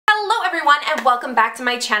everyone and welcome back to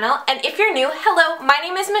my channel, and if you're new, hello, my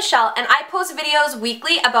name is Michelle and I post videos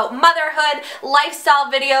weekly about motherhood,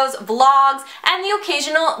 lifestyle videos, vlogs, and the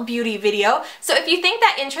occasional beauty video. So if you think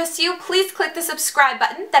that interests you, please click the subscribe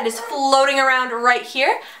button that is floating around right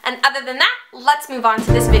here, and other than that, let's move on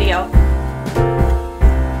to this video.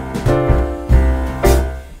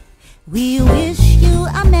 We wish you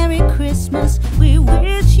a Merry Christmas. We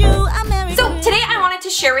wish you a Merry Christmas. So today I wanted to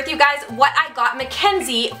share with you guys what I got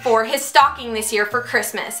Mackenzie for his stocking this year for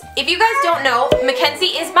Christmas. If you guys don't know, Mackenzie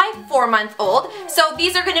is my 4-month-old, so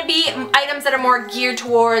these are going to be items that are more geared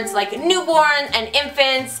towards like newborn and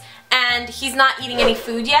infants, and he's not eating any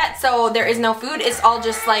food yet, so there is no food, it's all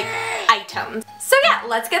just like items. So yeah,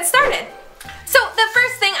 let's get started. So the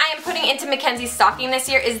first thing I am putting into Mackenzie's stocking this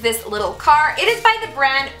year is this little car. It is by the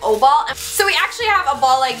brand O-Ball. So we actually have a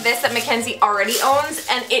ball like this that Mackenzie already owns,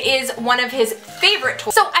 and it is one of his favorite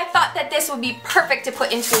toys. So I thought that this would be perfect to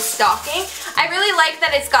put into his stocking. I really like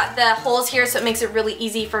that it's got the holes here, so it makes it really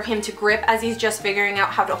easy for him to grip as he's just figuring out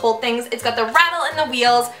how to hold things. It's got the rattle in the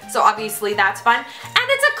wheels, so obviously that's fun. And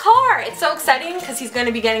it's a car! It's so exciting because he's going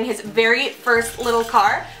to be getting his very first little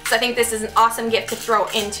car. So I think this is an awesome gift to throw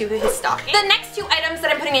into his stocking. The next two items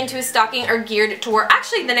that I'm putting into his stocking are geared toward,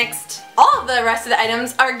 actually all of the rest of the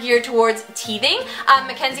items are geared towards teething.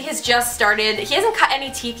 Mackenzie has just started, he hasn't cut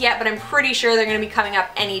any teeth yet, but I'm pretty sure they're going to be coming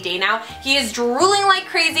up any day now. He is drooling like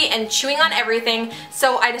crazy and chewing on everything,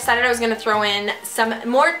 so I decided I was going to throw in some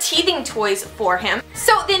more teething toys for him.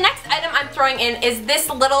 So the next item I'm throwing in is this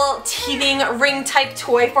little teething ring type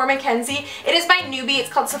toy for Mackenzie. It is by Newbie, it's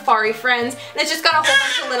called Safari Friends, and it's just got a whole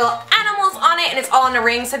bunch of little animals on it, and it's all in a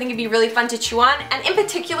ring, so I think it'd be really fun to chew on. And in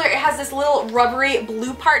particular, it has this little rubbery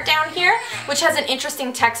blue part down here, which has an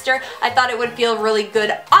interesting texture. I thought it would feel really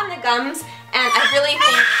good on the gums, and I really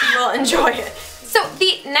think he will enjoy it. So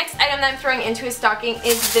the next item that I'm throwing into his stocking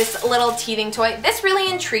is this little teething toy. This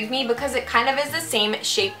really intrigued me because it kind of is the same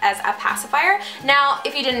shape as a pacifier. Now,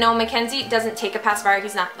 if you didn't know, Mackenzie doesn't take a pacifier.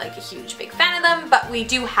 He's not like a huge big fan of them, but we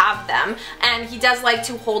do have them, and he does like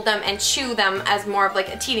to hold them and chew them as more of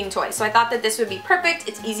like a teething toy. So I thought that this would be perfect.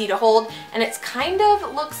 It's easy to hold, and it's kind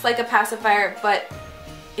of looks like a pacifier, but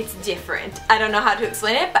it's different. I don't know how to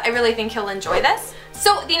explain it, but I really think he'll enjoy this.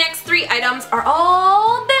 So the next three items are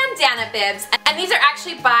all bandana bibs, and these are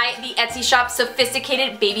actually by the Etsy shop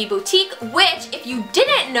Sophisticated Baby Boutique, which, if you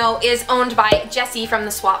didn't know, is owned by Jessie from the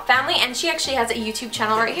Swap family, and she actually has a YouTube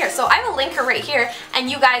channel right here. So I will link her right here, and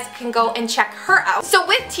you guys can go and check her out. So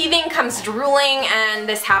with teething comes drooling, and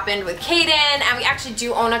this happened with Caden, and we actually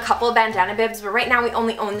do own a couple of bandana bibs, but right now we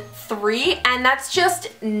only own 3, and that's just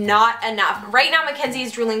not enough. Right now Mackenzie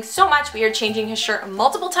is drooling so much, we are changing his shirt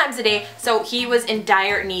multiple times a day, so he was in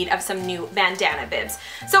dire need of some new bandana bibs.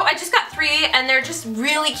 So I just got 3, and they're just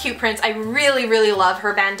really cute prints. I really love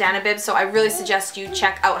her bandana bibs, so I really suggest you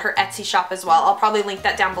check out her Etsy shop as well. I'll probably link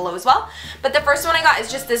that down below as well. But the first one I got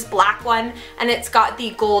is just this black one, and it's got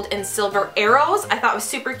the gold and silver arrows. I thought it was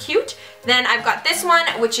super cute. Then I've got this one,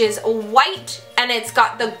 which is white, and it's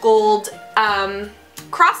got the gold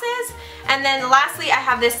crosses. And then lastly, I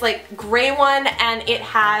have this like gray one, and it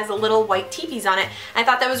has little white teepees on it. I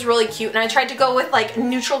thought that was really cute, and I tried to go with like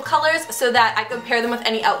neutral colors so that I could pair them with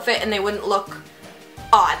any outfit and they wouldn't look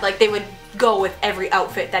odd, like they would go with every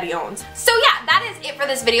outfit that he owns. So yeah, that is it for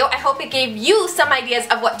this video. I hope it gave you some ideas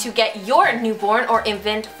of what to get your newborn or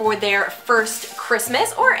infant for their first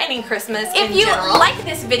Christmas, or any Christmas in general. If you like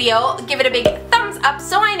this video, give it a big thumbs up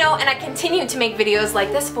so I know and I continue to make videos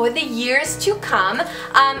like this for the years to come.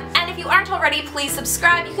 And if you aren't already, please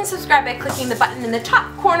subscribe. You can subscribe by clicking the button in the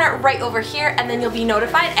top corner right over here, and then you'll be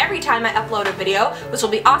notified every time I upload a video, which will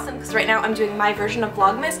be awesome because right now I'm doing my version of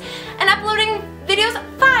Vlogmas and uploading videos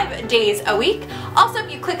 5 days a week. Also,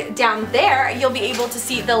 if you click down there, you'll be able to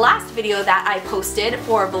see the last video that I posted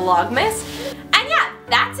for Vlogmas. And yeah,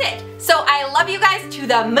 that's it. So I love you guys to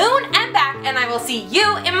the moon and back, and I will see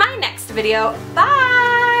you in my next video.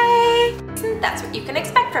 Bye! That's what you can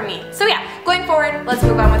expect from me. So yeah, going forward, let's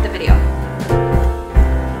move on with the video.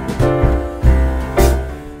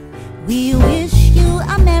 We wish you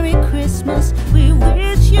a Merry Christmas. We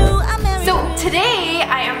wish you a Merry So today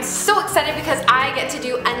I am so excited because I get to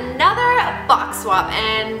do another box swap,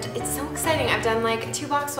 and it's so exciting. I've done like 2 box swaps